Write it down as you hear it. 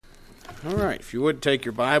All right, if you would take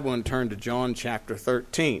your Bible and turn to John chapter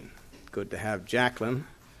 13. Good to have Jacqueline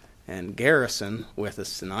and Garrison with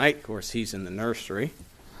us tonight. Of course, he's in the nursery.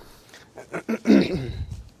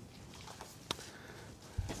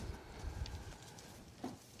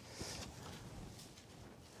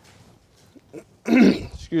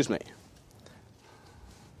 Excuse me.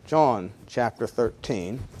 John chapter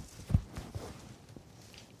 13.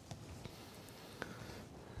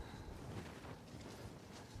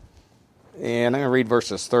 And I'm going to read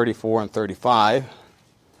verses 34 and 35.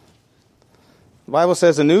 The Bible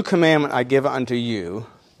says, "A new commandment I give unto you,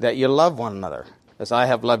 that you love one another, as I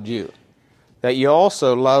have loved you, that you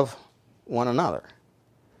also love one another.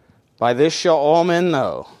 By this shall all men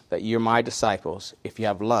know that you are my disciples, if you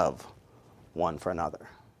have love one for another."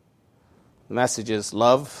 The message is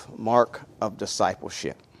love, mark of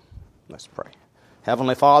discipleship. Let's pray.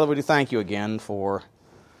 Heavenly Father, we do thank you again for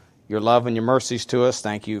your love and your mercies to us.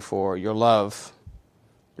 Thank you for your love,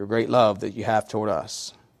 your great love that you have toward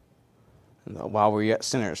us. And while we were yet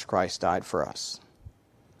sinners, Christ died for us.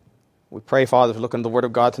 We pray, Father, as we look into the Word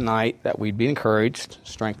of God tonight, that we'd be encouraged,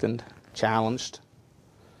 strengthened, challenged,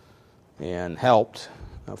 and helped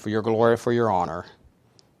for your glory, for your honor,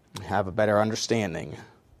 and have a better understanding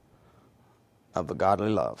of the godly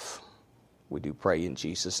love. We do pray in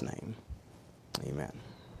Jesus' name. Amen.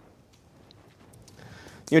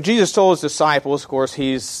 You know, Jesus told his disciples, of course,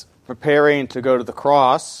 he's preparing to go to the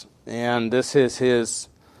cross, and this is his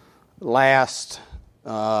last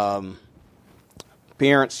appearance,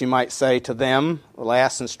 you might say, to them, the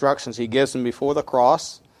last instructions he gives them before the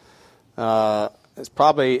cross. It's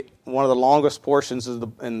probably one of the longest portions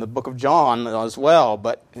in the book of John as well,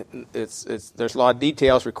 but there's a lot of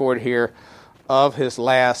details recorded here of his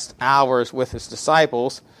last hours with his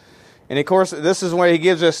disciples. And of course, this is where he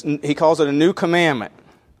gives us, he calls it a new commandment,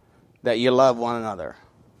 that you love one another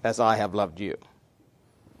as I have loved you.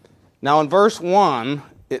 Now in verse 1,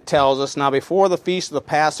 it tells us, "Now before the feast of the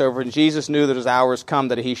Passover, Jesus knew that his hour was come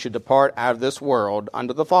that he should depart out of this world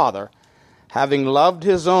unto the Father. Having loved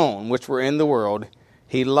his own which were in the world,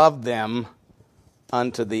 he loved them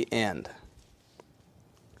unto the end."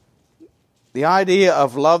 The idea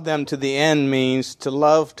of love them to the end means to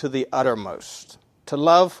love to the uttermost, to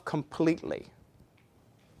love completely.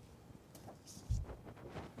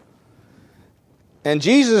 And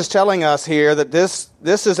Jesus is telling us here that this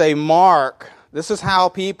is a mark. This is how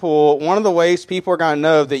one of the ways people are going to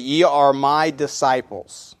know that ye are my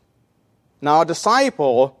disciples. Now, a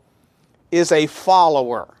disciple is a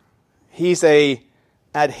follower. He's a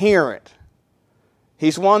adherent.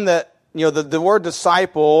 He's one that, the word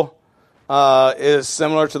disciple is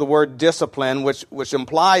similar to the word discipline, which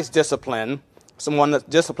implies discipline, someone that's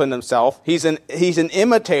disciplined himself. He's an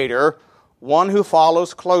imitator, one who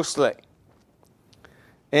follows closely.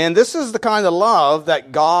 And this is the kind of love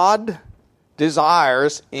that God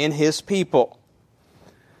desires in his people.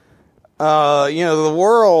 The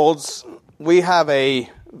world's, we have a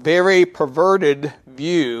very perverted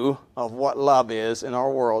view of what love is in our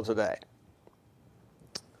world today.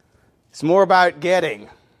 It's more about getting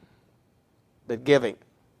than giving.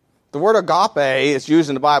 The word agape is used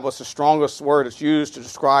in the Bible. It's the strongest word it's used to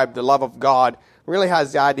describe the love of God. It really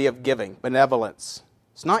has the idea of giving, benevolence.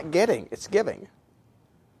 It's not getting, it's giving.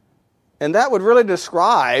 And that would really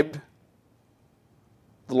describe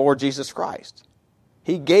the Lord Jesus Christ.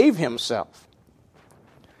 He gave himself.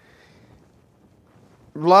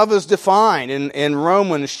 Love is defined in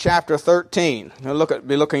Romans chapter 13. We'll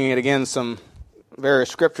be looking at again some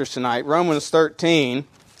various scriptures tonight. Romans 13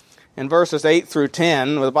 and verses 8 through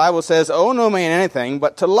 10, where the Bible says, "Owe no man anything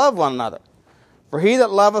but to love one another. For he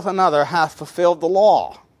that loveth another hath fulfilled the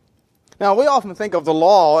law." Now, we often think of the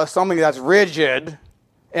law as something that's rigid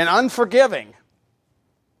and unforgiving.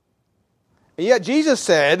 And yet Jesus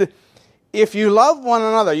said, if you love one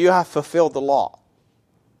another, you have fulfilled the law.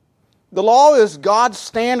 The law is God's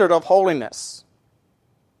standard of holiness.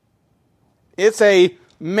 It's a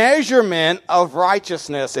measurement of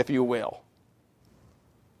righteousness, if you will.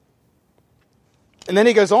 And then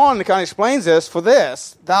he goes on and kind of explains this. "For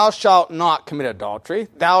this, thou shalt not commit adultery,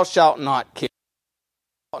 thou shalt not kill,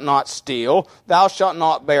 not steal, thou shalt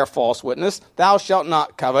not bear false witness, thou shalt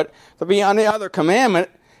not covet. There be any other commandment,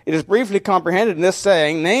 it is briefly comprehended in this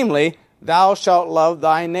saying, namely, thou shalt love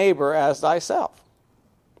thy neighbor as thyself.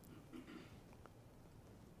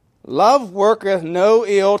 Love worketh no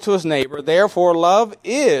ill to his neighbor, therefore love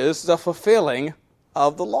is the fulfilling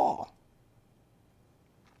of the law."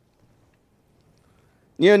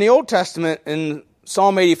 In the Old Testament, in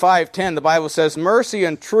Psalm 85:10, the Bible says, "Mercy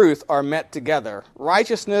and truth are met together.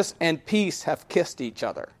 Righteousness and peace have kissed each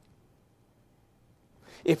other."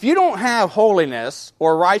 If you don't have holiness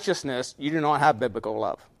or righteousness, you do not have biblical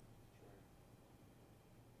love.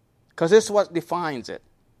 Because it's what defines it.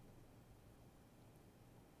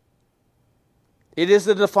 It is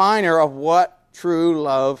the definer of what true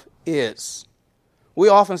love is. We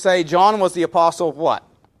often say John was the apostle of what?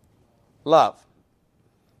 Love.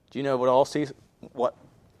 Do you know what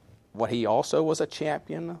he also was a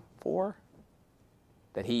champion for?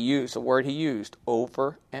 That he used, the word he used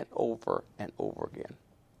over and over and over again.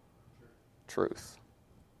 Truth.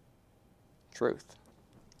 Truth.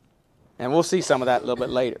 And we'll see some of that a little bit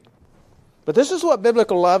later. But this is what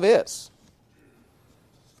biblical love is.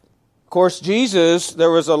 Of course, Jesus,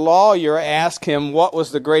 there was a lawyer asked him what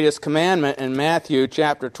was the greatest commandment in Matthew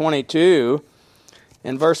chapter 22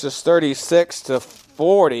 in verses 36 to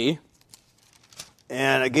 40.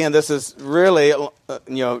 And again, this is really,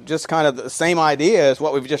 just kind of the same idea as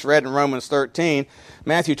what we've just read in Romans 13.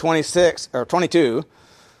 Matthew 22,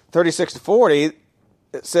 36 to 40,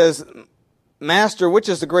 it says, Master, which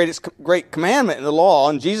is the great commandment in the law?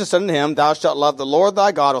 And Jesus said unto him, Thou shalt love the Lord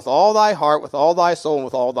thy God with all thy heart, with all thy soul, and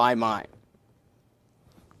with all thy mind.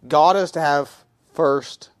 God is to have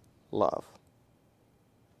first love.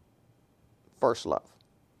 First love.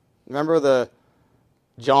 Remember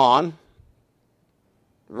John,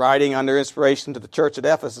 writing under inspiration to the church at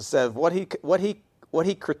Ephesus, says what he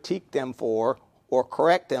critiqued them for or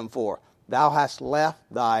correct them for. Thou hast left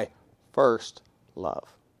thy first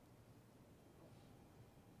love.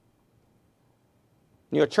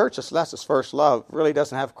 A church that's left its first love really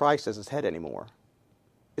doesn't have Christ as its head anymore.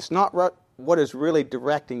 It's not what is really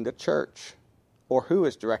directing the church or who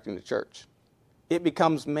is directing the church. It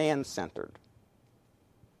becomes man-centered.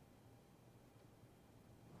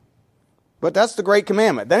 But that's the great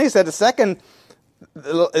commandment. Then he said the second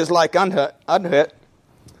is like unto it.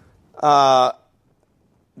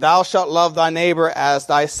 Thou shalt love thy neighbor as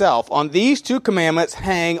thyself. On these two commandments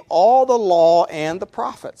hang all the law and the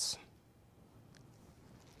prophets.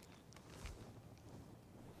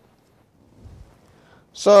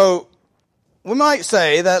 So, we might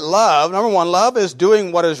say that love, number one, love is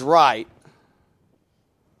doing what is right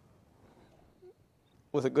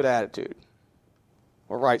with a good attitude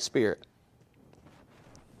or right spirit.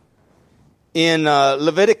 In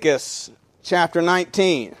Leviticus chapter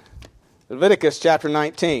 19, we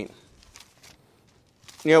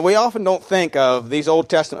often don't think of these Old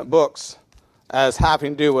Testament books as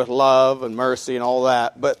having to do with love and mercy and all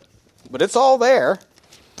that, but it's all there.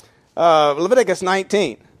 Leviticus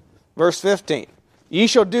 19, verse 15. Ye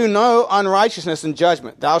shall do no unrighteousness in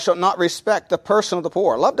judgment. Thou shalt not respect the person of the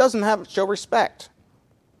poor. Love doesn't show respect.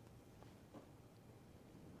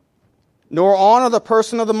 Nor honor the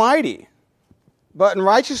person of the mighty. But in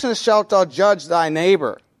righteousness shalt thou judge thy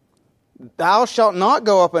neighbor. Thou shalt not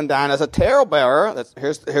go up and down as a talebearer.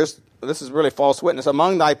 This is really false witness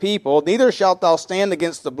among thy people. Neither shalt thou stand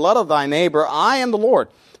against the blood of thy neighbor. I am the Lord.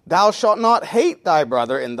 Thou shalt not hate thy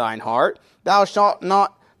brother in thine heart. Thou shalt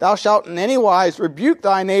in any wise rebuke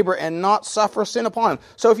thy neighbor and not suffer sin upon him.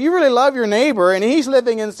 So if you really love your neighbor and he's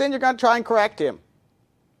living in sin, you're going to try and correct him.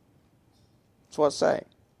 That's what it's saying.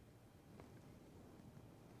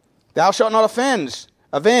 Thou shalt not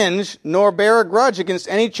avenge, nor bear a grudge against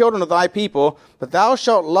any children of thy people, but thou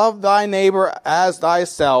shalt love thy neighbor as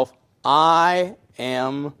thyself. I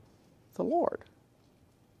am the Lord.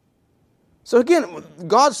 So again,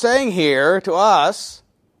 God's saying here to us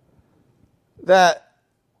that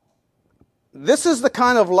this is the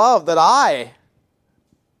kind of love that I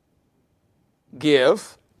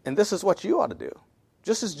give, and this is what you ought to do.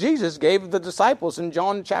 Just as Jesus gave the disciples in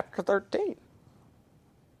John chapter 13.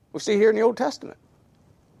 We see here in the Old Testament.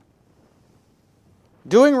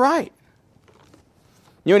 Doing right.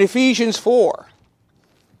 In Ephesians 4,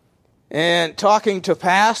 and talking to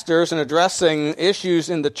pastors and addressing issues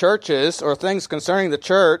in the churches or things concerning the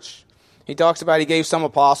church, he talks about he gave some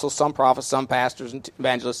apostles, some prophets, some pastors and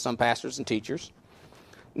evangelists, some pastors and teachers.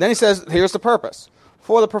 And then he says, here's the purpose.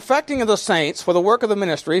 For the perfecting of the saints, for the work of the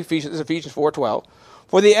ministry, Ephesians 4:12,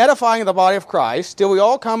 for the edifying of the body of Christ, till we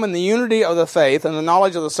all come in the unity of the faith and the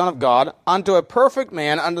knowledge of the Son of God, unto a perfect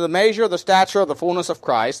man, unto the measure of the stature of the fullness of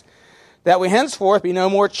Christ, that we henceforth be no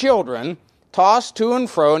more children, tossed to and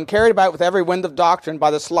fro, and carried about with every wind of doctrine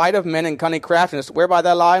by the sleight of men and cunning craftiness, whereby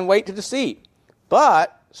they lie in wait to deceive.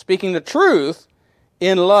 But, speaking the truth,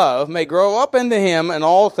 in love, may grow up into him in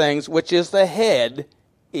all things, which is the head,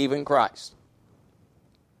 even Christ.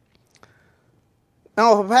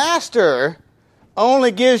 Now, if a pastor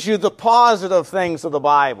only gives you the positive things of the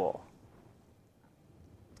Bible,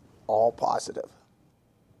 all positive,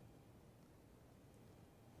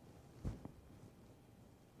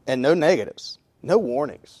 and no negatives, No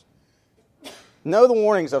warnings. Know the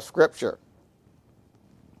warnings of Scripture.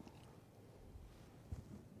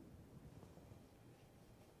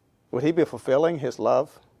 Would he be fulfilling his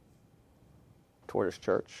love toward his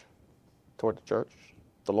church, toward the church,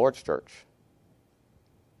 the Lord's church?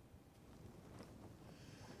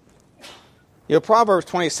 You know, Proverbs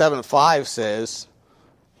 27:5 says,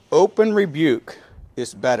 open rebuke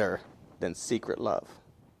is better than secret love.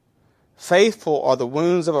 Faithful are the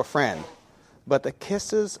wounds of a friend, but the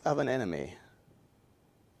kisses of an enemy.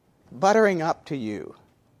 Buttering up to you.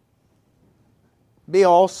 Be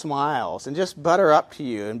all smiles and just butter up to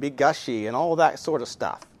you and be gushy and all that sort of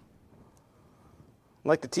stuff.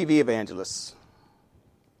 Like the TV evangelists.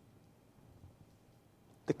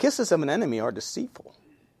 The kisses of an enemy are deceitful.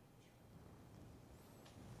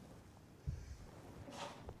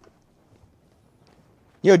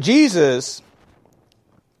 You know, Jesus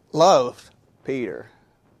loved Peter.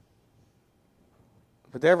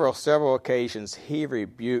 But there were several occasions he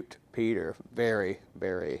rebuked Peter very,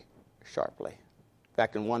 very sharply. In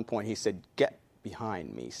fact, in one point he said, get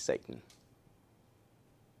behind me, Satan.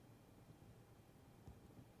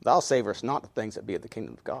 Thou savest not the things that be of the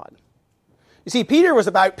kingdom of God. You see, Peter was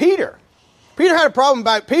about Peter. Peter had a problem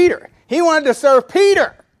about Peter. He wanted to serve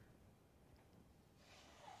Peter.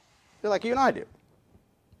 Just like you and I do.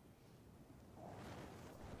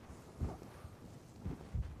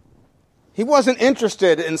 He wasn't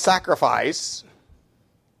interested in sacrifice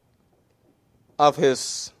of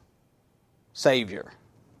his Savior.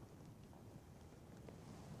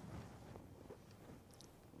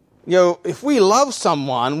 You know, if we love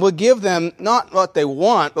someone, we'll give them not what they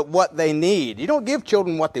want, but what they need. You don't give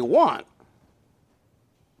children what they want.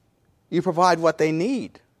 You provide what they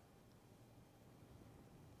need.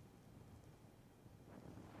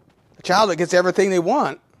 A child that gets everything they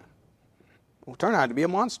want will turn out to be a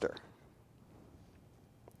monster.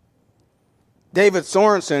 David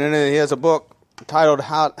Sorensen, and he has a book titled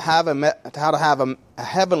How to Have a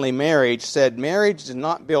Heavenly Marriage, said, marriage is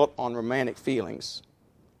not built on romantic feelings,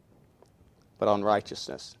 but on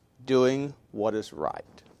righteousness, doing what is right.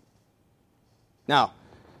 Now,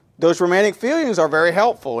 those romantic feelings are very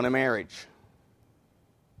helpful in a marriage,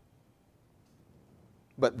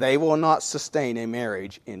 but they will not sustain a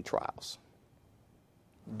marriage in trials.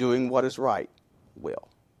 Doing what is right will.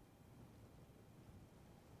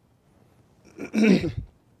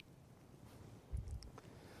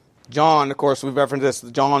 John, of course, we've referenced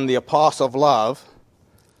this, John, the apostle of love,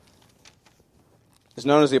 is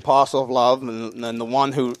known as the apostle of love, and the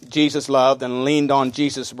one who Jesus loved and leaned on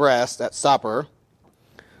Jesus' breast at supper.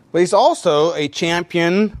 But he's also a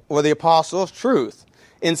champion or the apostle of truth.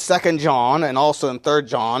 In 2 John and also in 3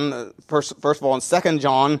 John, first of all in 2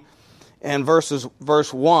 John and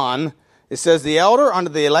verse 1, it says, the elder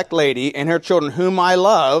unto the elect lady and her children whom I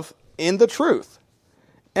love in the truth.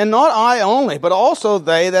 And not I only, but also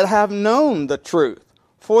they that have known the truth,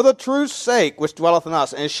 for the truth's sake which dwelleth in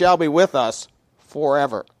us, and shall be with us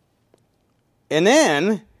forever. And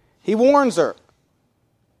then he warns her.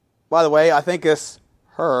 By the way, I think this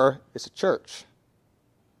her is a church.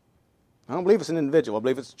 I don't believe it's an individual. I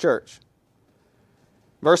believe it's a church.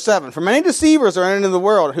 Verse 7, for many deceivers are entered into the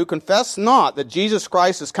world who confess not that Jesus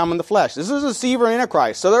Christ is come in the flesh. This is a deceiver and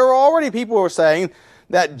antichrist. So there were already people who were saying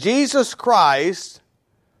that Jesus Christ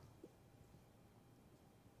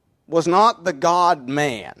was not the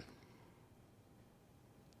God-man.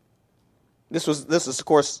 This is, of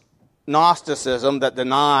course, Gnosticism that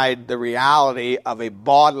denied the reality of a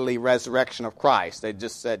bodily resurrection of Christ. They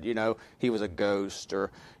just said, he was a ghost,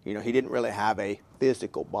 or, he didn't really have a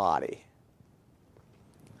physical body.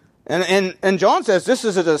 And John says this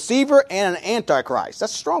is a deceiver and an antichrist.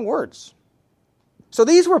 That's strong words. So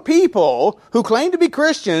these were people who claimed to be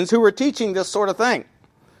Christians who were teaching this sort of thing.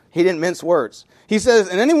 He didn't mince words. He says,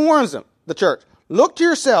 and then he warns them, the church, look to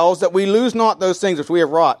yourselves that we lose not those things which we have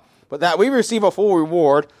wrought, but that we receive a full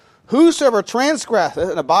reward. Whosoever transgresseth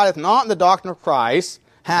and abideth not in the doctrine of Christ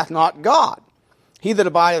hath not God. He that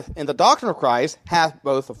abideth in the doctrine of Christ hath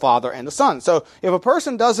both the Father and the Son. So if a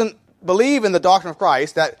person doesn't believe in the doctrine of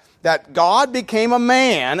Christ, that God became a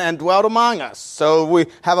man and dwelt among us. So we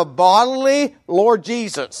have a bodily Lord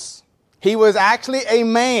Jesus. He was actually a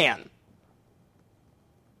man.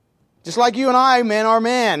 Just like you and I, men are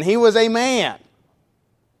men. He was a man.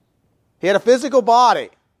 He had a physical body,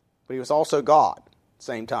 but he was also God at the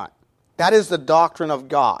same time. That is the doctrine of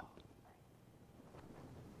God.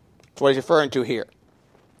 That's what he's referring to here.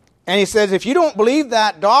 And he says, if you don't believe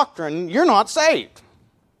that doctrine, you're not saved.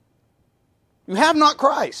 You have not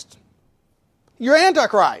Christ. You're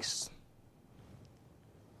Antichrist.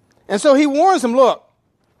 And so he warns them, look,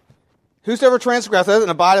 Whosoever transgresseth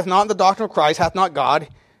and abideth not in the doctrine of Christ hath not God.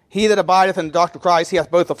 He that abideth in the doctrine of Christ, he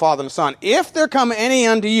hath both the Father and the Son. If there come any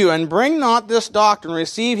unto you, and bring not this doctrine,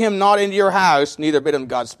 receive him not into your house, neither bid him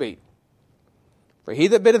Godspeed. For he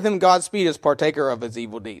that biddeth him Godspeed is partaker of his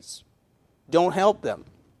evil deeds. Don't help them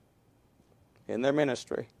in their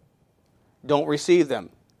ministry. Don't receive them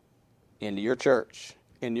into your church,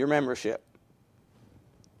 into your membership.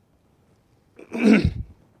 You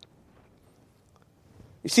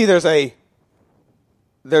see,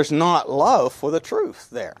 there's not love for the truth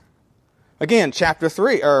there. Again, chapter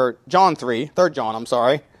 3, or John 3, 3 John, I'm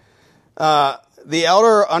sorry. The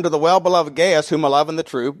elder unto the well-beloved Gaius, whom I love in the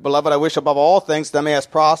truth, beloved, I wish above all things thou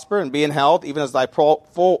mayest prosper and be in health, even as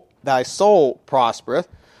thy soul prospereth.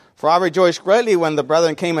 For I rejoiced greatly when the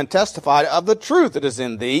brethren came and testified of the truth that is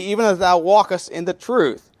in thee, even as thou walkest in the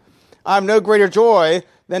truth. I have no greater joy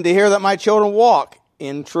than to hear that my children walk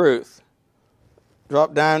in truth.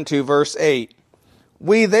 Drop down to verse 8.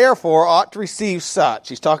 We therefore ought to receive such,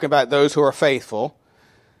 he's talking about those who are faithful,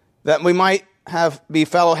 that we might be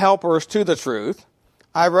fellow helpers to the truth.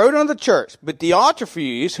 I wrote unto the church, but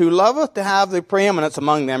Diotrephes, who loveth to have the preeminence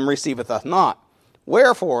among them, receiveth us not.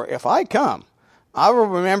 Wherefore, if I come, I will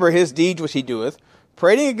remember his deeds which he doeth,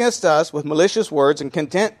 prating against us with malicious words, and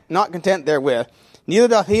not content therewith. Neither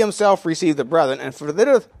doth he himself receive the brethren, and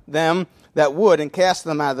forbiddeth them that would, and casteth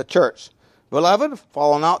them out of the church. Beloved,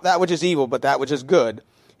 follow not that which is evil, but that which is good.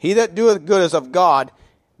 He that doeth good is of God,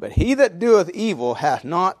 but he that doeth evil hath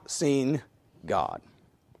not seen God.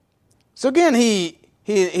 So again, he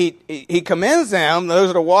commends them, those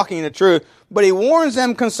that are walking in the truth, but he warns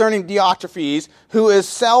them concerning Diotrephes, who is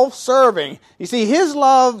self-serving. You see,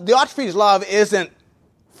 Diotrephes' love isn't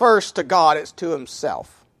first to God, it's to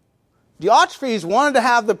himself. Diotrephes wanted to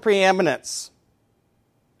have the preeminence.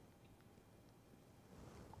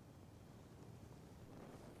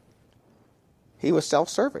 He was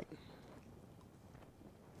self-serving.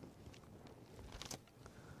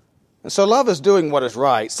 And so love is doing what is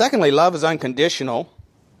right. Secondly, love is unconditional.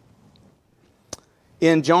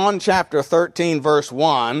 In John chapter 13, verse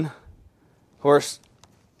 1, where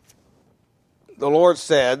the Lord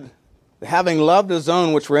said, having loved his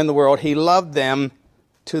own which were in the world, he loved them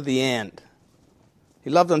to the end. He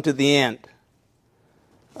loved them to the end.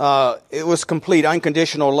 It was complete,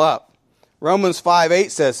 unconditional love. Romans 5:8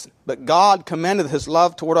 says, but God commendeth his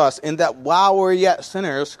love toward us, in that while we were yet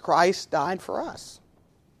sinners, Christ died for us.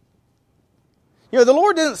 You know, the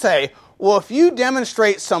Lord didn't say, well, if you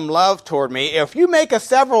demonstrate some love toward me, if you make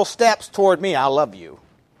several steps toward me, I'll love you.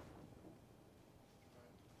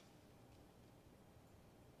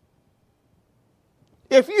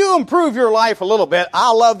 If you improve your life a little bit,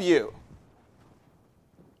 I'll love you.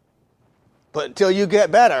 But until you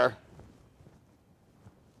get better,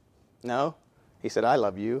 no. He said, I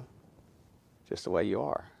love you just the way you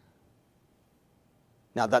are.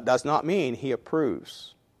 Now, that does not mean he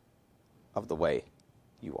approves of the way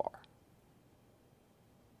you are.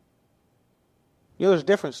 You know, there's a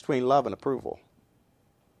difference between love and approval.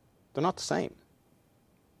 They're not the same.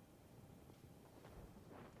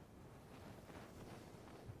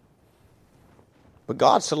 But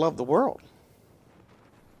God so loved the world.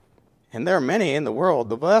 And there are many in the world,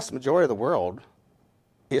 the vast majority of the world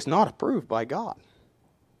is not approved by God.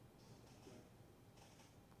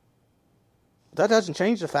 That doesn't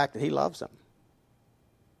change the fact that he loves them.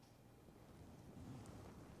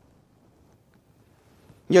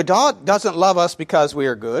 You know, God doesn't love us because we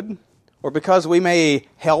are good or because we may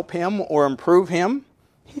help him or improve him.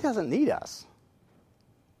 He doesn't need us.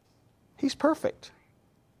 He's perfect.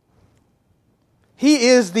 He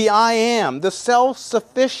is the I am, the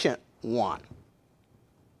self-sufficient one.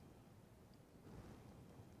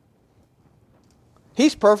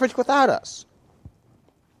 He's perfect without us.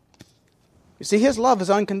 You see, his love is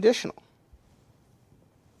unconditional.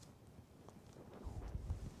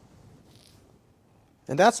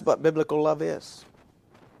 And that's what biblical love is.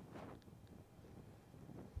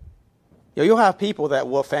 You know, you'll have people that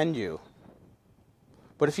will offend you.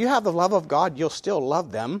 But if you have the love of God, you'll still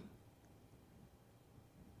love them.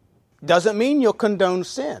 Doesn't mean you'll condone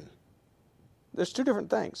sin. There's two different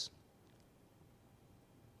things.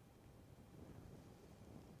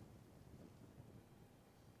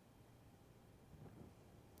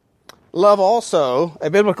 Love also, a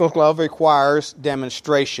biblical love requires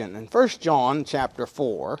demonstration. In 1 John chapter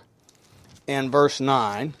 4 and verse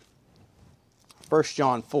 9, 1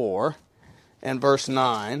 John 4 and verse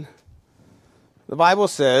 9, the Bible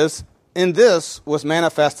says, in this was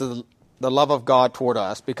manifested the love of God toward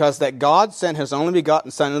us, because that God sent his only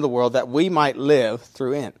begotten Son into the world that we might live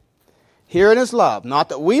through him. Herein is love, not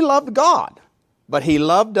that we loved God, but he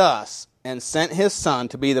loved us and sent his Son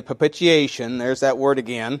to be the propitiation. There's that word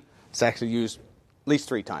again. It's actually used at least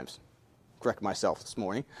 3 times. Correct myself this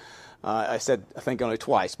morning. I said, I think only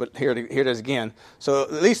twice, but here it is again. So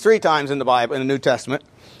at least 3 times in the Bible, in the New Testament.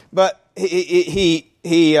 But he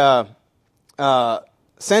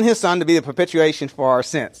sent his Son to be the propitiation for our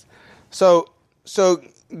sins. So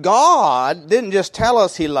God didn't just tell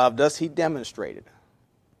us he loved us, he demonstrated.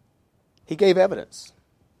 He gave evidence.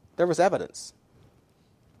 There was evidence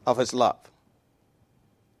of his love.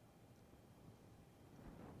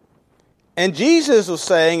 And Jesus was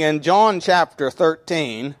saying in John chapter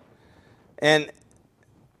 13, and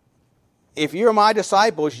if you're my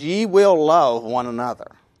disciples, ye will love one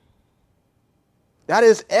another. That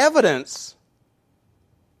is evidence.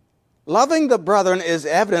 Loving the brethren is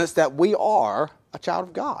evidence that we are a child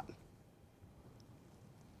of God.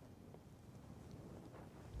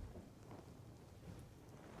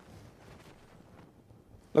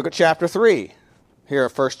 Look at chapter 3 here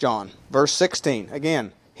of 1 John, verse 16.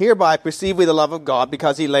 Again, hereby perceive we the love of God,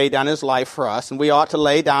 because he laid down his life for us, and we ought to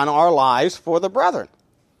lay down our lives for the brethren.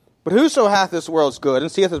 But whoso hath this world's good,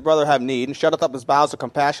 and seeth his brother have need, and shutteth up his bowels of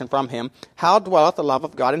compassion from him, how dwelleth the love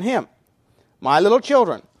of God in him? My little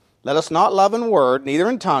children, let us not love in word, neither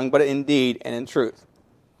in tongue, but in deed and in truth.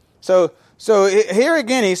 So here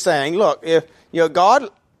again he's saying, look, if God,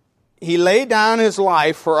 he laid down his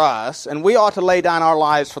life for us, and we ought to lay down our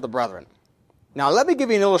lives for the brethren. Now let me give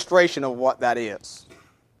you an illustration of what that is.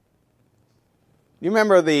 You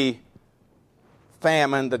remember the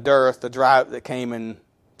famine, the dearth, the drought that came in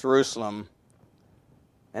Jerusalem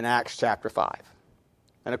in Acts chapter 5.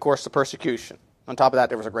 And of course the persecution. On top of that,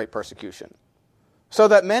 there was a great persecution. So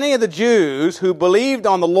that many of the Jews who believed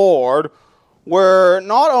on the Lord were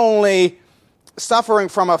not only suffering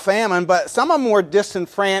from a famine, but some of them were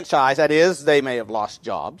disenfranchised. That is, they may have lost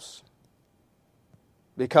jobs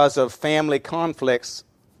because of family conflicts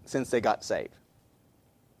since they got saved.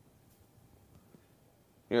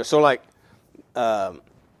 So like, there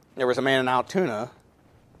was a man in Altoona,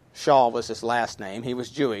 Shaw was his last name, he was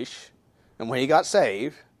Jewish, and when he got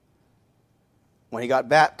saved, when he got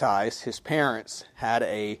baptized, his parents had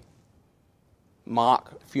a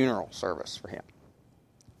mock funeral service for him,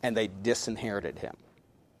 and they disinherited him.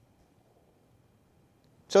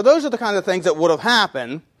 So those are the kind of things that would have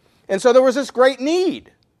happened, and so there was this great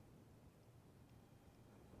need.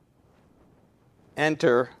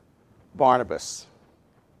 Enter Barnabas.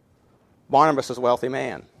 Barnabas is a wealthy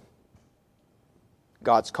man.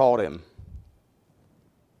 God's called him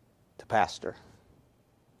to pastor.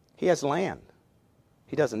 He has land.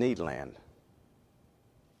 He doesn't need land.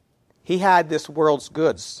 He had this world's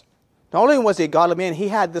goods. Not only was he a godly man, he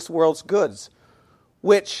had this world's goods,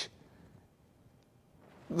 which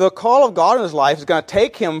the call of God in his life is going to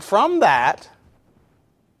take him from that.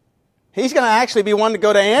 He's going to actually be one to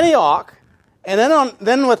go to Antioch. And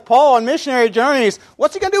then with Paul on missionary journeys,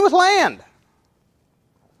 what's he going to do with land?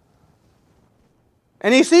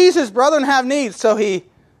 And he sees his brethren have needs, so he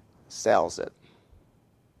sells it.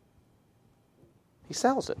 He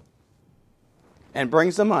sells it. And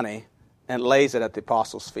brings the money and lays it at the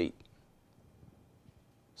apostles' feet,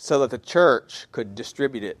 so that the church could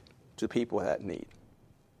distribute it to people with that need.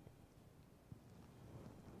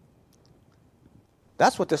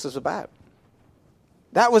 That's what this is about.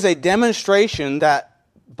 That was a demonstration that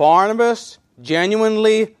Barnabas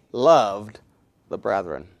genuinely loved the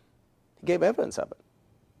brethren. He gave evidence of it.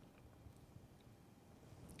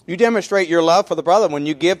 You demonstrate your love for the brethren when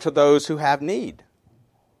you give to those who have need.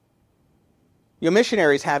 Your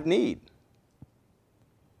missionaries have need.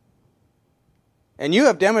 And you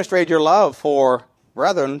have demonstrated your love for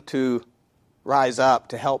brethren to rise up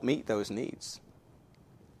to help meet those needs.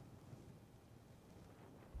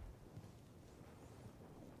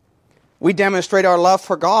 We demonstrate our love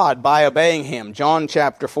for God by obeying him. John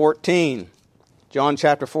chapter 14. John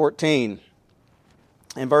chapter 14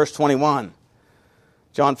 and verse 21.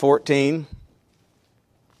 John 14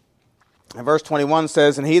 and verse 21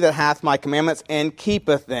 says, And he that hath my commandments and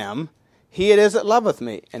keepeth them, he it is that loveth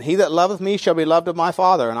me. And he that loveth me shall be loved of my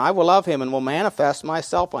Father, and I will love him, and will manifest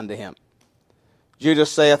myself unto him.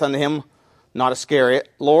 Judas saith unto him, not Iscariot,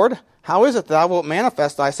 Lord, how is it that thou wilt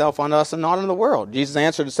manifest thyself unto us and not unto the world? Jesus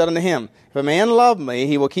answered and said unto him, If a man love me,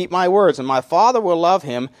 he will keep my words, and my Father will love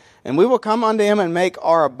him, and we will come unto him and make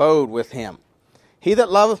our abode with him. He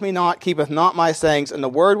that loveth me not keepeth not my sayings, and the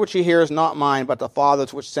word which he hears is not mine, but the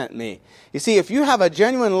Father's which sent me. You see, if you have a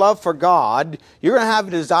genuine love for God, you're going to have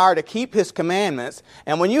a desire to keep his commandments.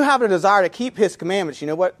 And when you have a desire to keep his commandments, you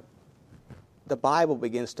know what? The Bible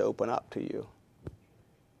begins to open up to you.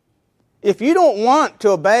 If you don't want to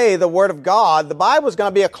obey the Word of God, the Bible is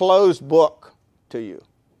going to be a closed book to you.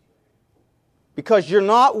 Because you're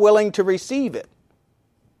not willing to receive it.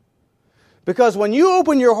 Because when you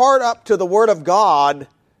open your heart up to the Word of God,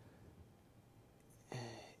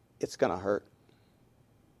 it's going to hurt.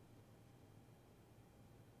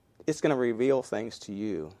 It's going to reveal things to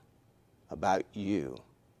you about you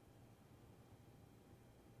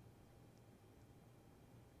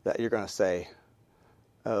that you're going to say,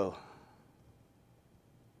 oh,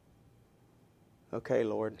 okay,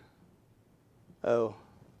 Lord. Oh,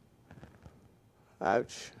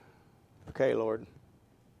 ouch. Okay, Lord.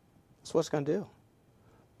 That's what it's going to do.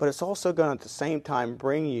 But it's also going to, at the same time,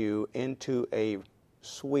 bring you into a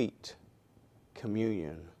sweet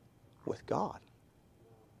communion with God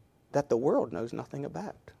that the world knows nothing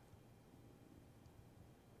about.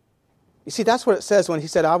 You see, that's what it says when he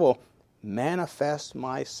said, I will manifest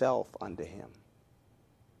myself unto him.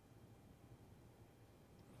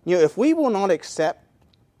 You know, if we will not accept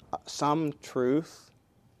some truth,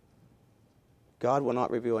 God will not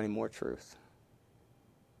reveal any more truth.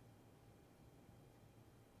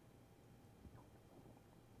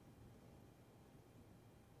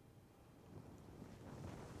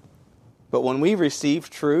 But when we receive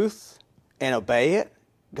truth and obey it,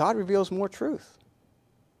 God reveals more truth.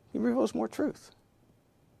 He reveals more truth.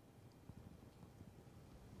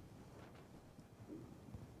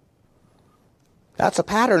 That's a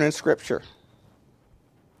pattern in Scripture.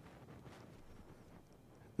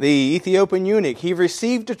 The Ethiopian eunuch, he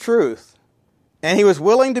received the truth, and he was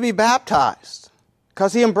willing to be baptized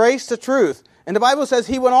because he embraced the truth. And the Bible says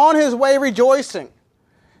he went on his way rejoicing.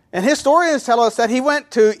 And historians tell us that he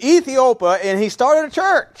went to Ethiopia and he started a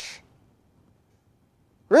church.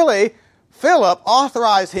 Really, Philip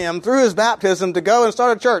authorized him through his baptism to go and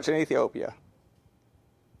start a church in Ethiopia.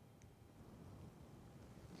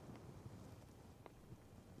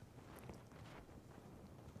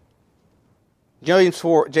 James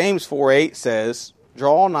 4:8 says,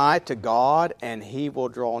 draw nigh to God and he will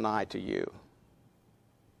draw nigh to you.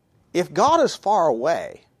 If God is far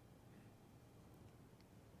away,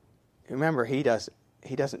 remember, he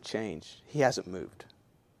doesn't change. He hasn't moved.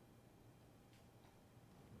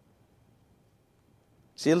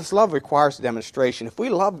 See, this love requires a demonstration. If we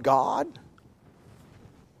love God,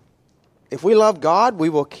 we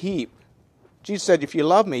will keep. Jesus said, if you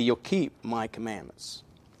love me, you'll keep my commandments.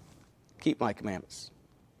 Keep my commandments.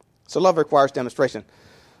 So love requires demonstration.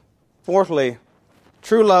 Fourthly,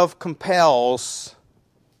 true love compels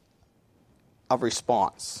a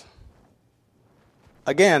response.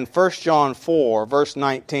 Again, 1 John 4, verse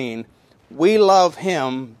 19, we love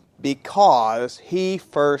him because he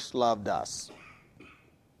first loved us.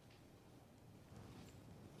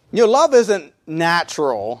 You know, love isn't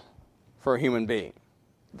natural for a human being.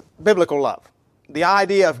 Biblical love. The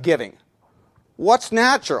idea of giving. What's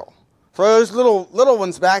natural? For those little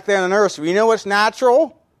ones back there in the nursery, you know what's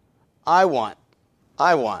natural? I want.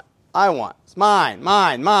 It's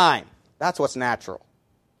mine. That's what's natural.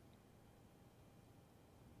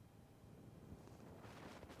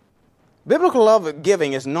 Biblical love of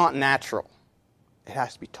giving is not natural. It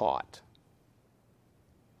has to be taught.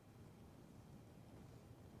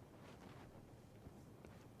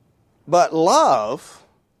 But love,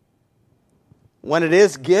 when it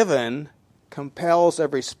is given, compels a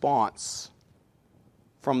response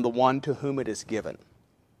from the one to whom it is given.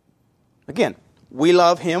 Again, we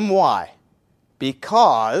love him. Why?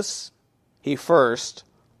 Because he first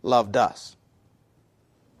loved us.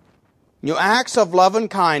 Your acts of love and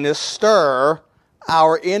kindness stir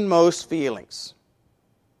our inmost feelings.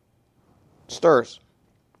 Stirs.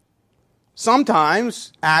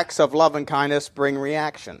 Sometimes acts of love and kindness bring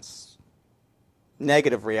reactions.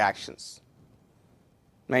 Negative reactions.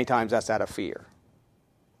 Many times that's out of fear.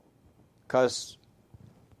 Because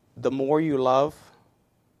the more you love,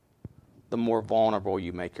 the more vulnerable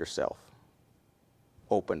you make yourself.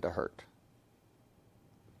 Open to hurt.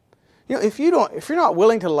 You know, if you're not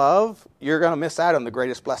willing to love, you're going to miss out on the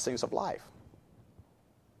greatest blessings of life.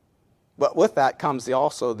 But with that comes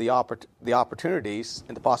also the opportunities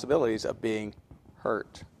and the possibilities of being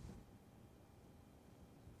hurt.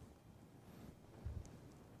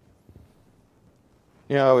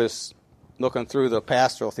 You know, I was looking through the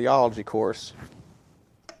pastoral theology course,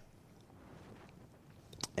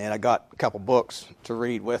 and I got a couple books to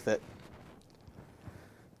read with it.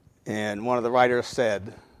 And one of the writers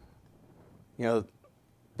said, you know,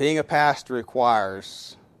 being a pastor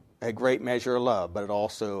requires a great measure of love, but it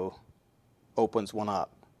also opens one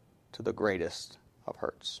up to the greatest of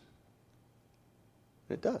hurts.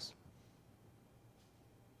 It does.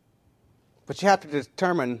 But you have to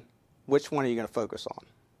determine which one are you going to focus on?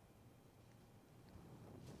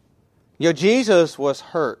 Jesus was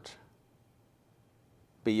hurt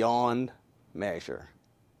beyond measure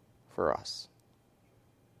for us.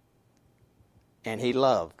 And he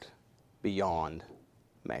loved beyond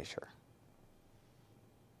measure.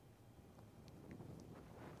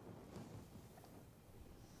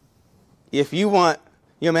 If you want,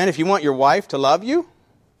 if you want your wife to love you,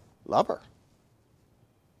 love her.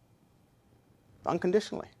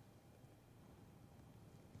 Unconditionally.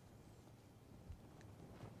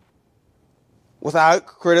 Without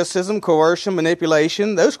criticism, coercion,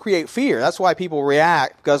 manipulation, those create fear. That's why people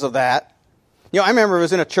react because of that. I remember I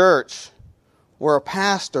was in a church where a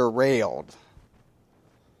pastor railed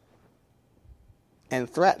and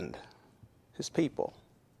threatened his people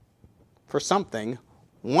for something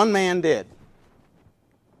one man did.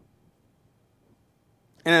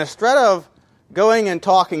 And instead of going and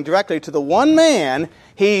talking directly to the one man,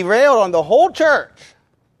 he railed on the whole church.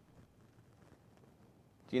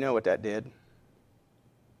 Do you know what that did?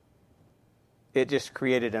 It just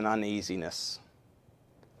created an uneasiness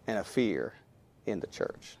and a fear in the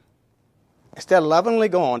church. Instead of lovingly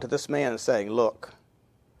going to this man and saying, look,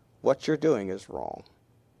 what you're doing is wrong,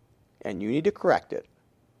 and you need to correct it,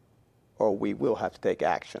 or we will have to take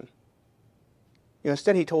action.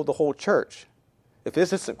 Instead he told the whole church, if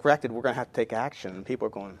this isn't corrected, we're going to have to take action. And people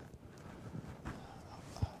are going,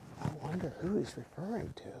 I wonder who he's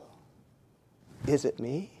referring to. Is it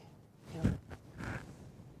me?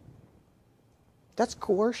 That's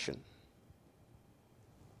coercion.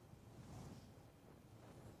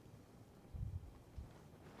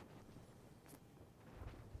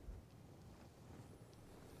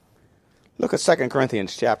 Look at 2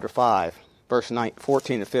 Corinthians chapter 5, verse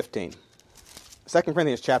 14 and 15. 2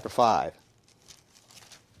 Corinthians chapter 5,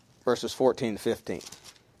 verses 14 to 15.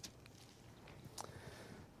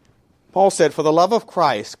 Paul said, for the love of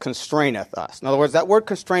Christ constraineth us. In other words, that word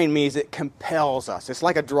constrain means it compels us. It's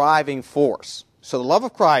like a driving force. So the love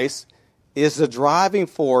of Christ is the driving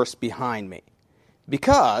force behind me.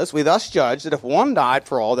 Because we thus judge that if one died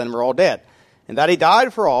for all, then we're all dead. And that he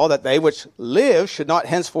died for all, that they which live should not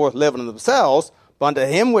henceforth live unto themselves, but unto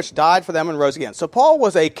him which died for them and rose again. So Paul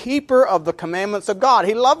was a keeper of the commandments of God.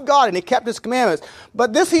 He loved God and he kept his commandments.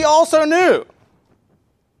 But this he also knew,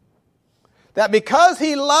 that because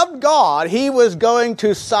he loved God, he was going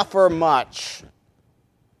to suffer much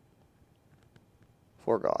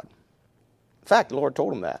for God. In fact, the Lord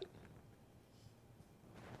told him that.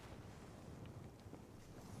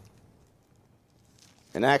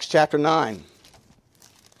 In Acts chapter 9.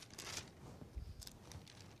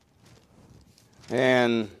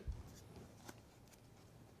 And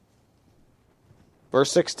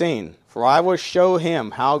verse 16. For I will show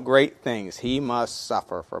him how great things he must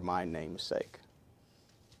suffer for my name's sake.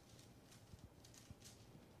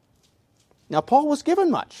 Now Paul was given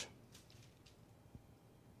much.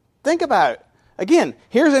 Think about it. Again,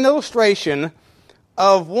 here's an illustration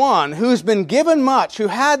of one who's been given much, who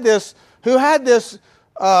had this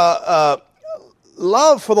love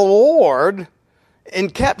for the Lord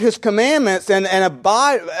and kept his commandments and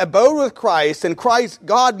abode with Christ, and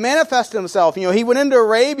God manifested himself. He went into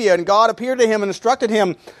Arabia and God appeared to him and instructed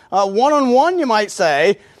him one-on-one, you might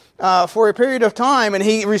say, for a period of time, and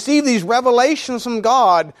he received these revelations from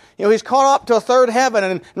God. He's caught up to a third heaven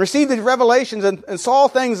and received these revelations and saw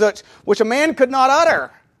things which a man could not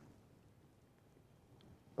utter.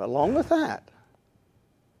 But along with that,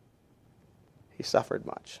 he suffered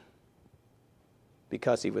much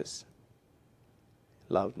because he was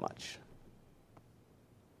loved much.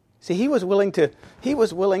 See, he was willing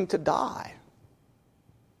to die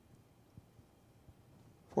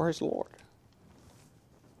for his Lord.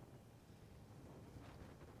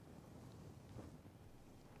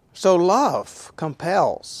 So love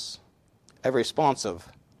compels a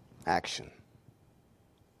responsive action.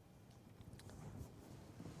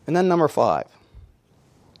 And then number 5.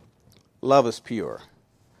 Love is pure.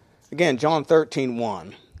 Again, John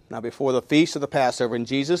 13:1. Now before the feast of the Passover, and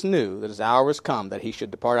Jesus knew that his hour was come, that he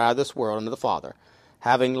should depart out of this world unto the Father.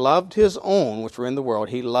 Having loved his own which were in the world,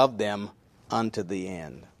 he loved them unto the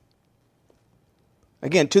end.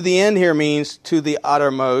 Again, to the end here means to the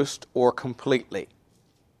uttermost or completely.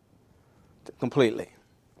 Completely.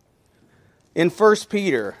 In 1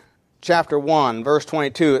 Peter chapter 1, verse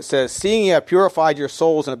 22, it says, seeing ye have purified your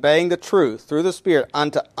souls in obeying the truth through the Spirit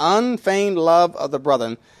unto unfeigned love of the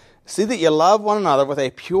brethren, see that ye love one another with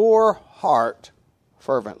a pure heart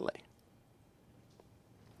fervently.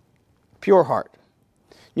 Pure heart.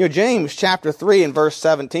 James chapter 3 and verse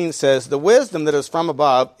 17 says, the wisdom that is from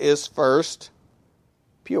above is first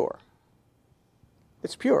pure.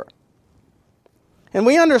 It's pure. And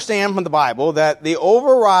we understand from the Bible that the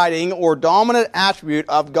overriding or dominant attribute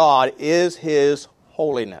of God is His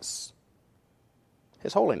holiness.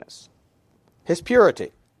 His holiness. His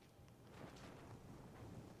purity.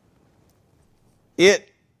 It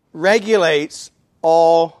regulates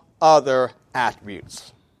all other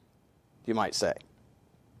attributes, you might say.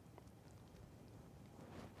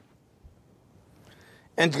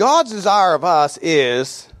 And God's desire of us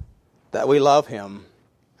is that we love Him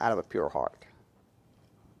out of a pure heart.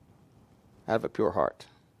 Out of a pure heart.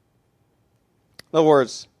 In other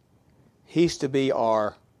words, He's to be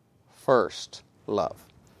our first love.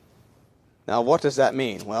 Now, what does that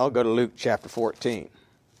mean? Well, go to Luke chapter 14.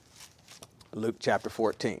 Luke chapter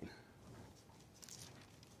 14.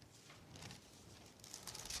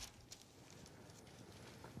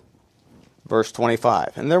 Verse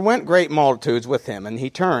 25. And there went great multitudes with him, and he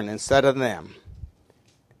turned and said unto them.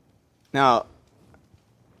 Now,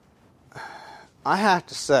 I have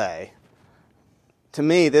to say, to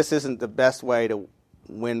me, this isn't the best way to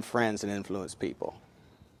win friends and influence people.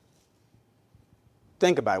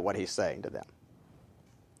 Think about what he's saying to them.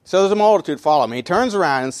 So there's a multitude follow him. He turns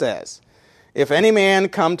around and says, If any man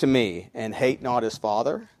come to me and hate not his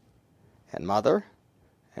father and mother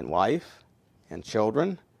and wife and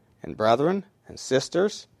children and brethren and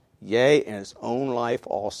sisters, yea, and his own life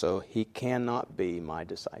also, he cannot be my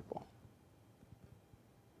disciple.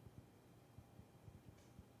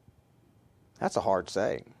 That's a hard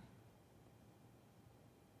saying.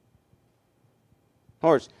 In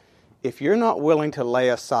other words, if you're not willing to lay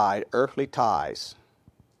aside earthly ties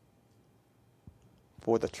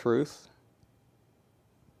for the truth,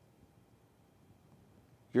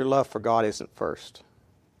 your love for God isn't first.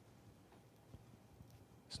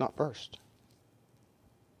 It's not first.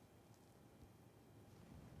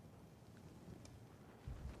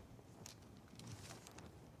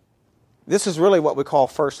 This is really what we call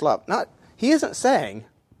first love. He isn't saying,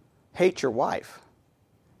 hate your wife,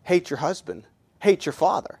 hate your husband, hate your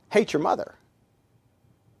father, hate your mother.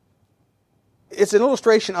 It's an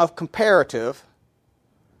illustration of comparative.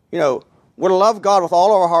 We're to love God with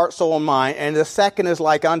all of our heart, soul, and mind, and the second is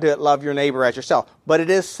like unto it, love your neighbor as yourself. But it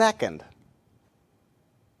is second.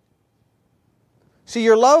 See,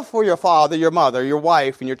 your love for your father, your mother, your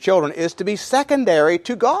wife, and your children is to be secondary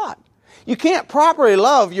to God. You can't properly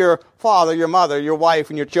love your father, your mother, your wife,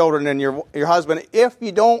 and your children, and your husband if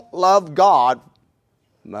you don't love God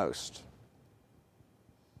most.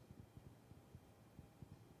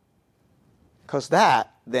 Because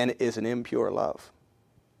that, then, is an impure love.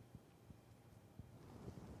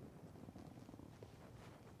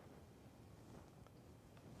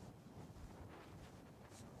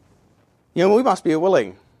 We must be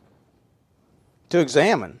willing to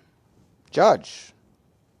examine, judge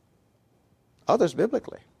others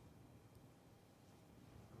biblically.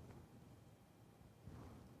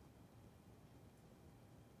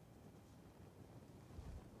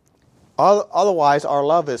 Otherwise, our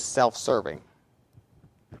love is self-serving,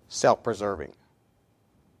 self-preserving.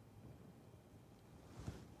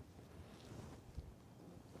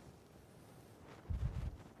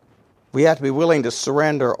 We have to be willing to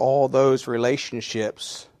surrender all those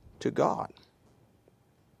relationships to God.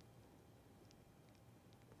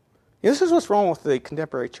 This is what's wrong with the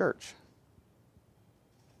contemporary church.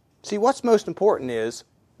 See, what's most important is,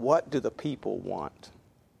 what do the people want?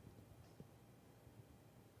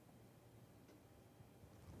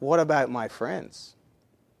 What about my friends?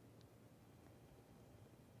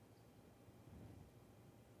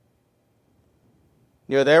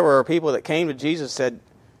 There were people that came to Jesus and said,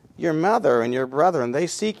 your mother and your brethren, they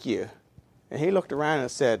seek you. And he looked around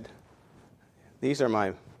and said, these are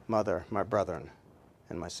my mother, my brethren,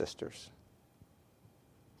 and my sisters.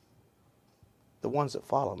 The ones that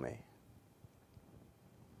follow me.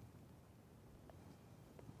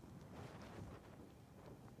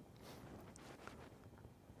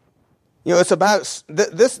 It's about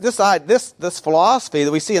this philosophy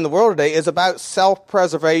that we see in the world today is about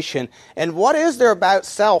self-preservation. And what is there about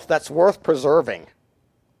self that's worth preserving?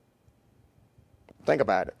 Think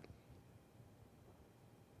about it.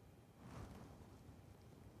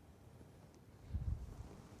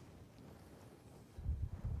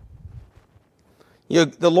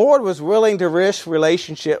 The Lord was willing to risk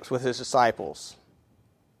relationships with his disciples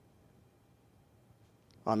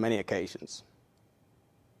on many occasions.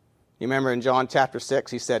 You remember in John chapter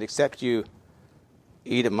 6, he said, except you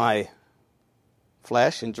eat of my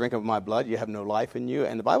flesh and drink of my blood, you have no life in you.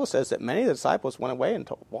 And the Bible says that many of the disciples went away and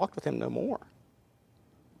walked with him no more.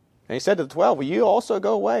 And he said to the 12, will you also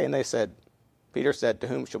go away? And Peter said, to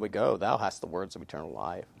whom shall we go? Thou hast the words of eternal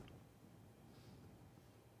life.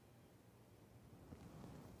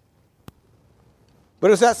 But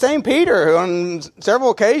it was that same Peter who on several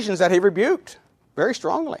occasions that he rebuked very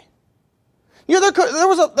strongly. You know, there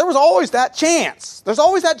was always that chance. There's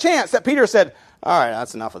always that chance that Peter said, all right,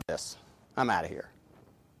 that's enough of this. I'm out of here.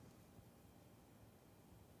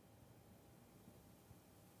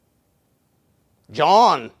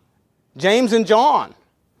 John, James and John,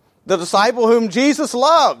 the disciple whom Jesus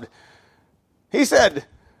loved. He said,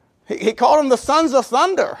 he called them the sons of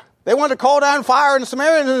thunder. They wanted to call down fire in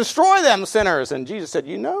Samaria and destroy them sinners. And Jesus said,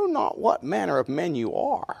 you know not what manner of men you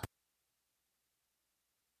are.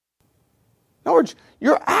 In other words,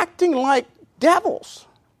 you're acting like devils.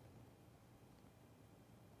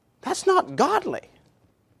 That's not godly.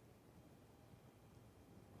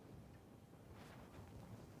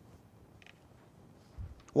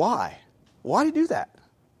 Why? Why did he do that?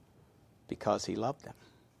 Because he loved them.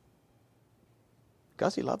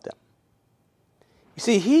 Because he loved them. You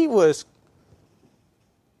see, he was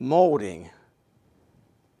molding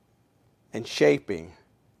and shaping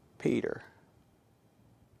Peter.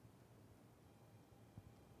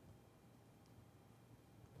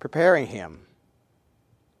 Preparing him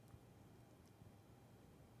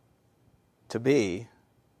to be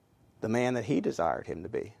the man that he desired him to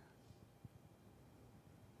be.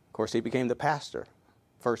 Of course, he became the pastor,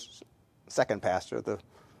 second pastor of the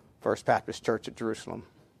First Baptist Church at Jerusalem.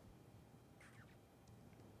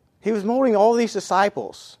 He was molding all these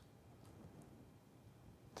disciples,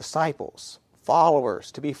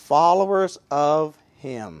 followers, to be followers of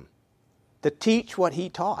him, to teach what he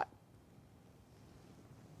taught.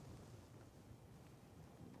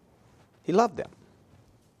 He loved them.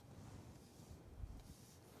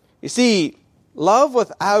 You see, love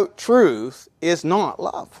without truth is not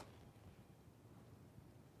love.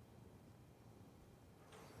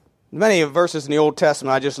 Many verses in the Old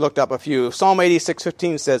Testament, I just looked up a few. Psalm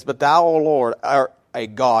 86:15 says, but thou, O Lord, art a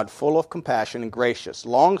God full of compassion and gracious,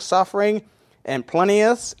 long-suffering and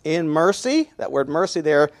plenteous in mercy. That word mercy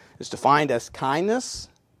there is defined as kindness.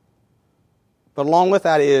 But along with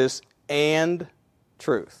that is and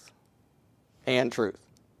truth. And truth.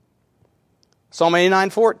 Psalm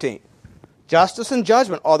 89:14. Justice and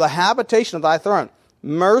judgment are the habitation of thy throne.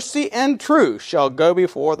 Mercy and truth shall go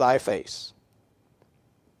before thy face.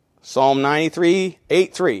 Psalm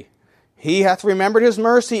 93:8-3. He hath remembered his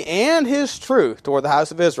mercy and his truth toward the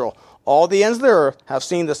house of Israel. All the ends of the earth have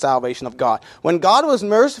seen the salvation of God. When God was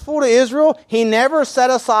merciful to Israel, he never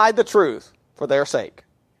set aside the truth for their sake.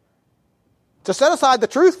 To set aside the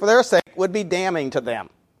truth for their sake would be damning to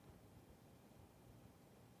them.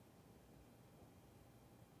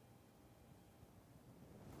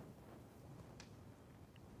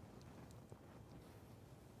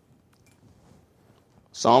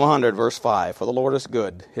 Psalm 100, verse 5, for the Lord is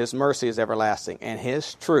good, his mercy is everlasting, and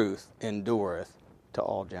his truth endureth to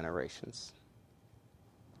all generations.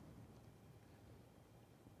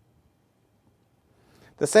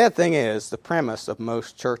 The sad thing is, the premise of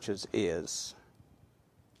most churches is,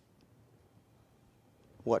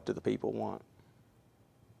 what do the people want?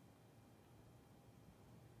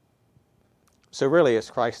 So really,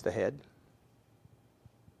 is Christ the head?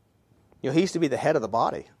 You know, he's to be the head of the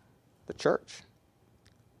body, the church.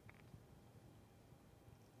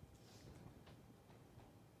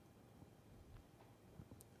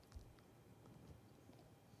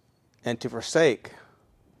 And to forsake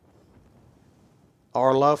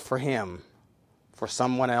our love for him for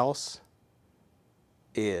someone else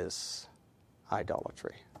is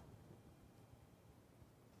idolatry.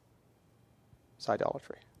 It's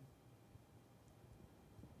idolatry.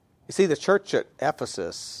 You see, the church at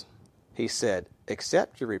Ephesus, he said,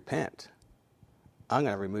 except you repent, I'm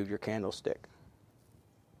going to remove your candlestick.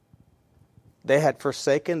 They had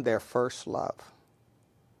forsaken their first love.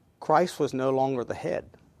 Christ was no longer the head.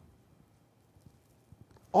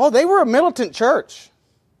 Oh, they were a militant church.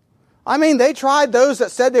 I mean, they tried those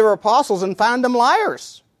that said they were apostles and found them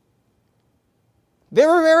liars. They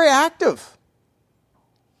were very active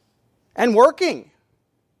and working.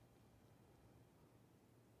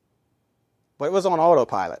 But it was on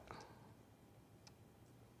autopilot.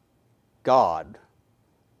 God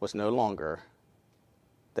was no longer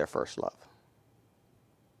their first love.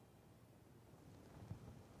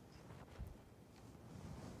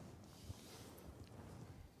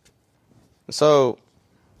 So,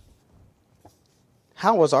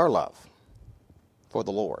 how was our love for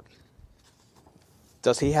the Lord?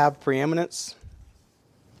 Does he have preeminence?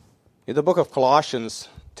 The book of Colossians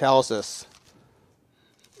tells us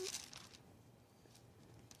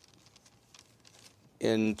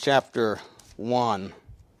in chapter 1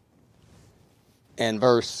 and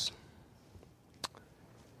verse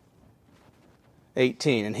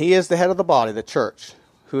 18. And he is the head of the body, the church,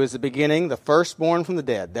 who is the beginning, the firstborn from the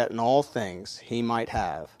dead, that in all things he might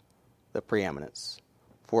have the preeminence.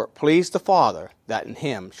 For it pleased the Father that in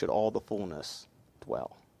him should all the fullness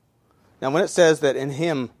dwell. Now when it says that in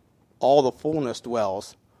him all the fullness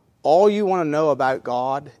dwells, all you want to know about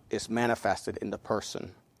God is manifested in the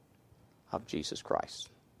person of Jesus Christ.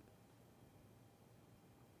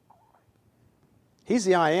 He's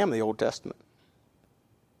the I am of the Old Testament.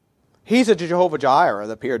 He's a Jehovah-Jireh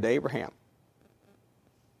that appeared to Abraham.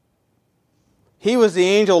 He was the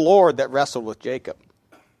angel Lord that wrestled with Jacob.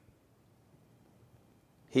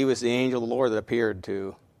 He was the angel of the Lord that appeared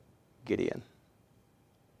to Gideon,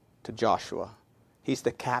 to Joshua. He's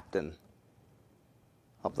the captain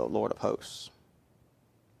of the Lord of hosts.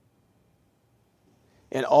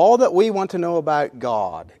 And all that we want to know about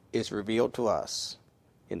God is revealed to us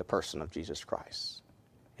in the person of Jesus Christ.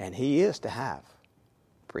 And he is to have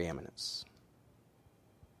preeminence.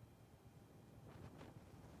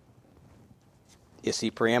 Is he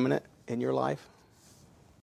preeminent in your life?